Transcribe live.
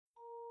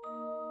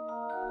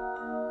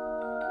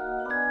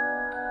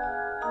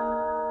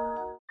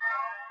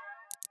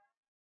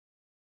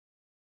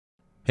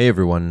Hey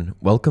everyone,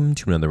 welcome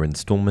to another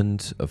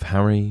installment of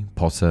Harry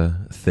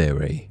Potter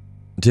Theory.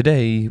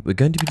 Today, we're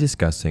going to be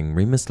discussing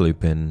Remus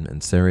Lupin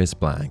and Sirius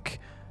Black.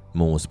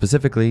 More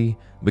specifically,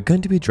 we're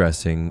going to be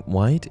addressing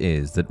why it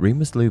is that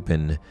Remus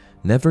Lupin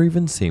never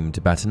even seemed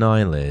to bat an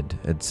eyelid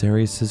at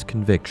Sirius's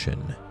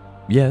conviction.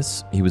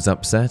 Yes, he was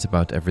upset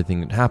about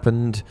everything that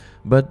happened,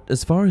 but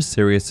as far as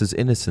Sirius's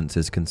innocence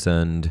is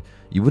concerned,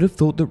 you would have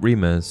thought that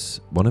Remus,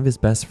 one of his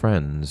best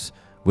friends,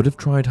 would have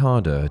tried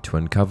harder to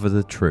uncover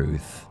the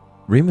truth.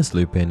 Remus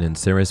Lupin and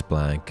Sirius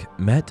Black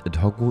met at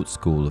Hogwarts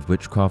School of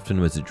Witchcraft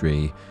and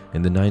Wizardry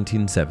in the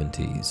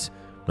 1970s,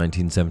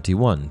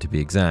 1971 to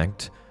be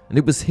exact, and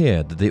it was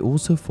here that they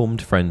also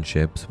formed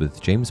friendships with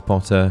James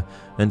Potter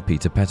and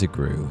Peter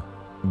Pettigrew.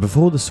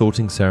 Before the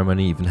sorting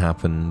ceremony even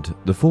happened,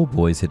 the four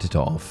boys hit it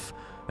off,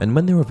 and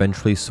when they were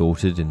eventually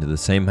sorted into the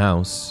same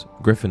house,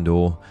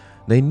 Gryffindor,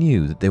 they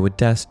knew that they were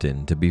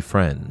destined to be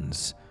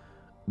friends.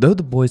 Though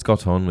the boys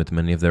got on with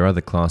many of their other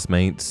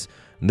classmates,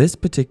 this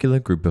particular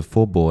group of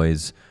four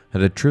boys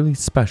had a truly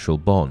special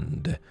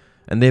bond,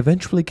 and they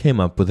eventually came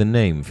up with a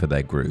name for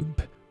their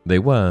group. They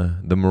were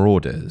the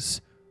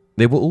Marauders.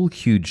 They were all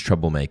huge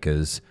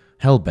troublemakers,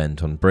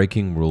 hellbent on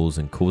breaking rules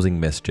and causing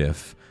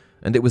mischief,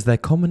 and it was their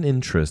common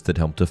interest that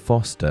helped to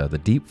foster the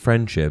deep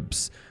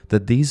friendships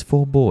that these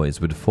four boys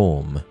would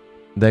form.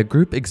 Their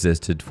group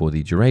existed for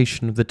the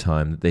duration of the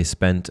time that they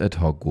spent at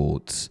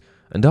Hogwarts,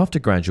 and after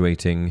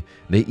graduating,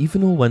 they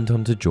even all went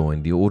on to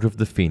join the Order of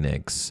the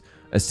Phoenix,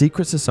 a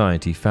secret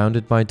society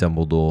founded by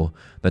Dumbledore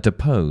that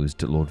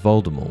opposed Lord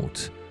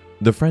Voldemort.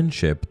 The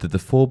friendship that the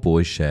four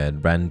boys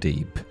shared ran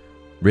deep,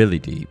 really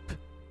deep.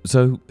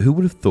 So who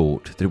would have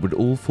thought that it would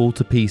all fall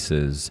to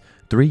pieces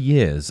 3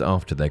 years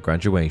after their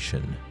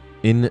graduation?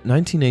 In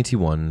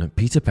 1981,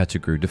 Peter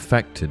Pettigrew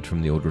defected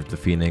from the Order of the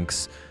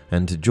Phoenix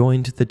and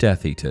joined the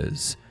Death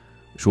Eaters.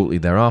 Shortly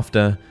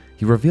thereafter,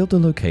 he revealed the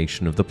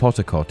location of the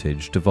Potter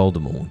cottage to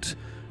Voldemort,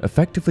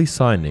 effectively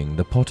signing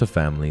the Potter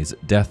family's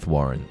death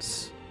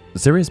warrants.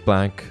 Sirius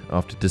Black,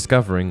 after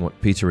discovering what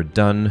Peter had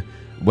done,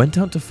 went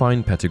out to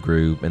find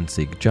Pettigrew and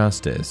seek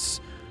justice,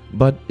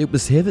 but it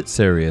was here that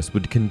Sirius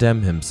would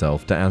condemn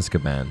himself to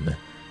Azkaban.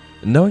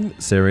 Knowing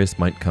that Sirius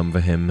might come for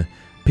him,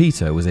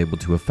 Peter was able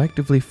to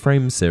effectively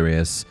frame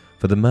Sirius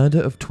for the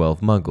murder of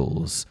 12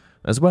 Muggles,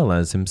 as well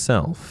as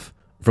himself.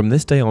 From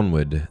this day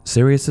onward,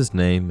 Sirius's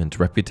name and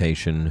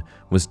reputation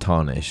was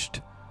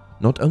tarnished.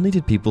 Not only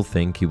did people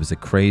think he was a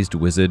crazed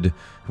wizard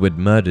who had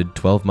murdered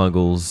 12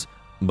 Muggles,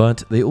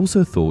 but they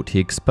also thought he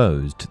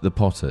exposed the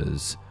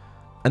Potters.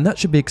 And that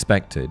should be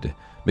expected,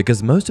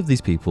 because most of these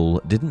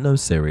people didn't know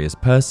Sirius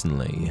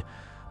personally.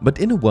 But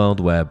in a world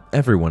where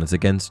everyone is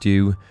against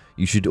you,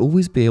 you should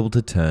always be able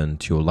to turn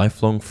to your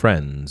lifelong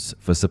friends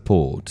for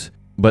support.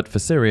 But for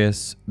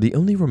Sirius, the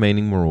only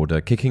remaining marauder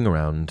kicking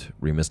around,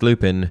 Remus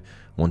Lupin,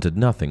 wanted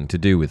nothing to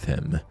do with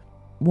him.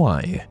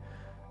 Why?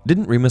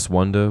 Didn't Remus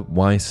wonder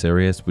why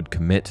Sirius would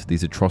commit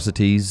these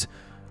atrocities?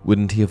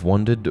 Wouldn't he have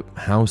wondered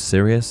how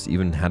Sirius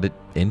even had it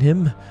in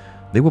him?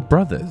 They were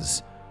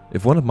brothers.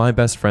 If one of my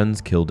best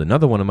friends killed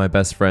another one of my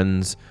best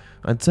friends,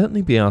 I'd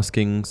certainly be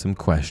asking some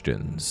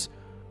questions.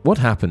 What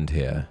happened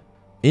here?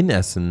 In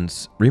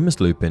essence, Remus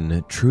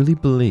Lupin truly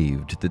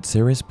believed that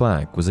Sirius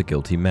Black was a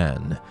guilty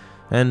man,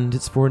 and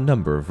it's for a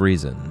number of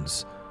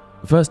reasons.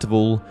 First of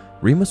all,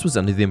 Remus was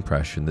under the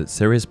impression that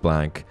Sirius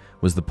Black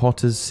was the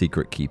Potters'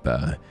 secret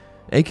keeper,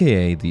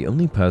 aka the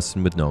only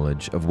person with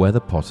knowledge of where the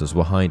Potters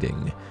were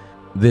hiding.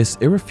 This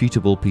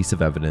irrefutable piece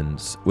of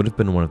evidence would have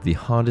been one of the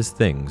hardest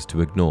things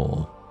to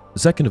ignore.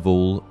 Second of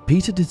all,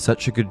 Peter did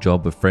such a good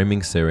job of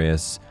framing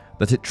Sirius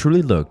that it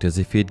truly looked as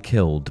if he had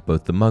killed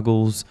both the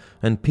Muggles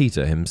and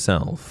Peter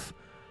himself.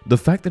 The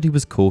fact that he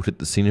was caught at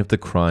the scene of the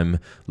crime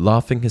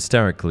laughing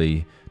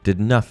hysterically did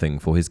nothing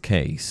for his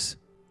case.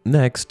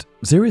 Next,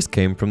 Sirius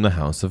came from the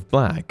House of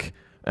Black,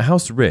 a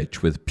house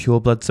rich with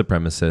pureblood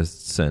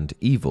supremacists and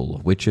evil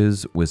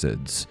witches,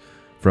 wizards.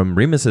 From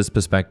Remus's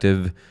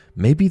perspective,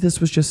 maybe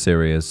this was just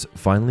Sirius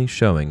finally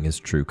showing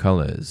his true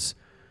colors.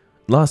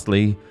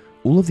 Lastly,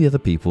 all of the other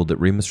people that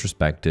Remus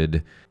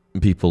respected,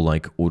 people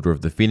like Order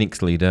of the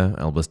Phoenix leader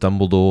Albus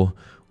Dumbledore,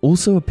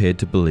 also appeared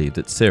to believe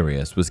that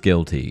Sirius was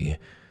guilty.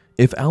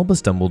 If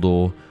Albus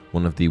Dumbledore,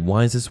 one of the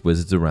wisest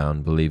wizards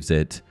around, believes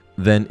it,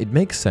 then it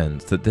makes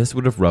sense that this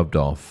would have rubbed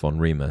off on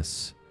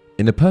Remus.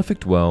 In a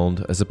perfect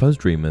world, I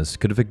suppose Remus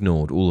could have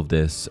ignored all of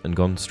this and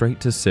gone straight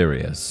to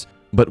Sirius.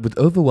 But with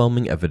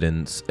overwhelming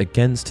evidence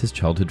against his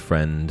childhood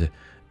friend,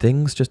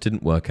 things just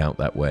didn't work out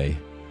that way.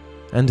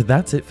 And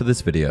that's it for this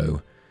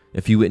video.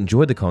 If you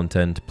enjoyed the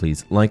content,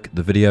 please like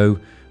the video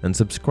and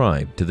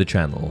subscribe to the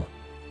channel.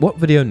 What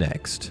video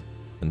next?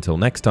 Until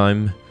next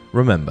time,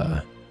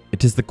 remember,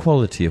 it is the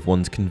quality of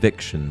one's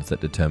convictions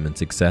that determine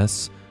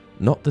success,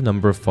 not the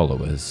number of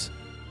followers.